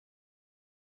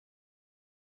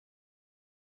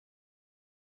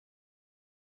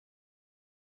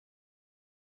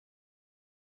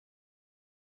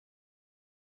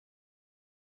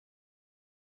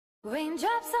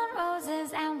Raindrops on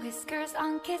roses and whiskers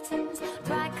on kittens,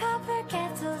 bright copper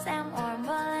kettles and warm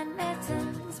woolen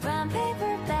mittens, brown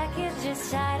paper packages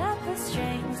tied up with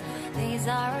strings. These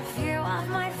are a few of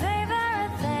my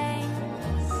favorite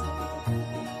things.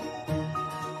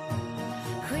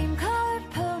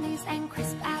 Cream-colored ponies and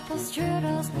crisp apple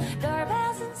strudels,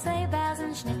 doorbells and sleigh bells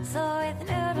and schnitzel with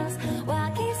noodles,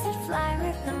 wild geese that fly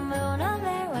with the moon on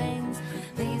their wings.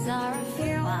 These are a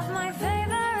few of my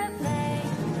favorite things.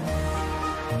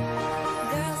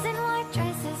 Girls in white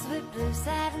dresses with blue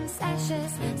satin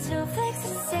sashes, snowflakes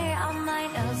that stay on my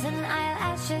nose and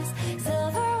eyelashes,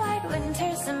 silver white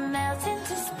winters that melt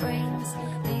into springs.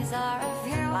 These are a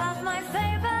few of my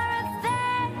favorite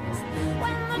things.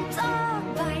 When the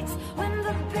dog bites, when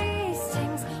the bee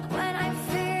stings, when I'm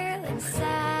feeling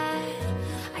sad,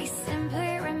 I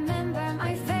simply remember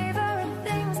my favorite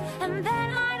things, and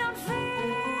then I don't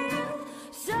feel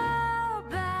so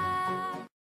bad.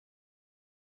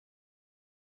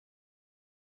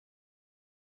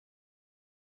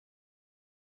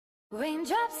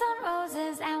 Raindrops on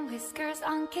roses and whiskers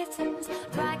on kittens,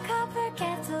 bright copper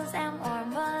kettles and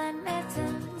warm woolen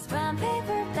mittens, brown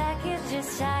paper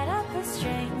packages tied up with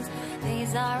strings.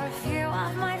 These are a few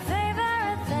of my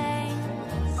favorite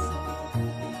things.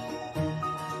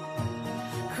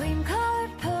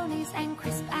 Cream-colored ponies and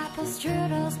crisp apple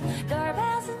strudels,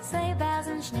 doorbells and sleigh bells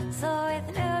and schnitzel with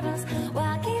noodles,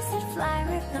 wild geese that fly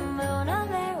with the moon on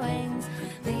their wings.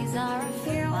 These are a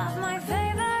few of my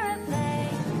favorite things.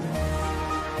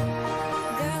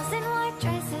 Girls in white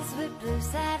dresses with blue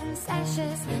satin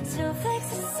sashes, snowflakes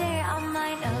that stay on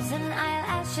my nose and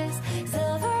eyelashes,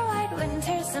 silver white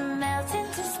winters that melt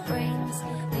into springs.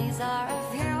 These are a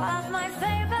few of my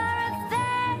favorite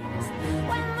things.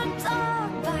 When the dog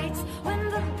bites, when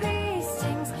the bee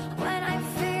stings, when I'm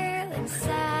feeling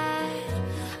sad,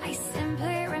 I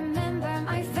simply remember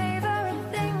my favorite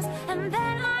things, and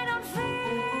then I don't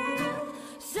feel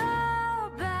so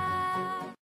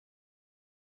bad.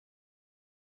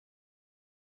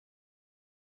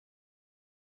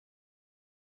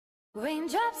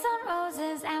 Raindrops on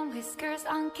roses and whiskers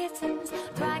on kittens,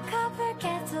 bright copper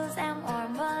kettles and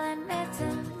warm woolen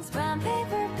mittens, brown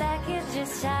paper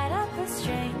packages tied up with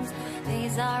strings.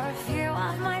 These are a few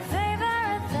of my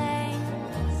favorite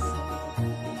things.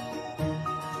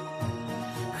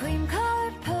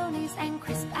 Cream-colored ponies and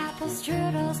crisp apple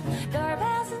strudels,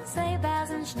 doorbells and sleigh bells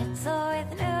and schnitzel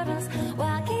with noodles,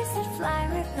 wild geese that fly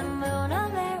with the moon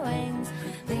on their wings.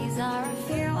 These are a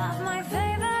few of my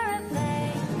favorite things.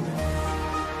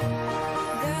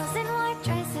 Girls in white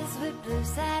dresses with blue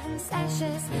satin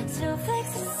sashes,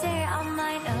 snowflakes that stay on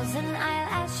my nose and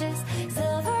eyelashes,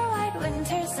 silver white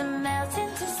winters that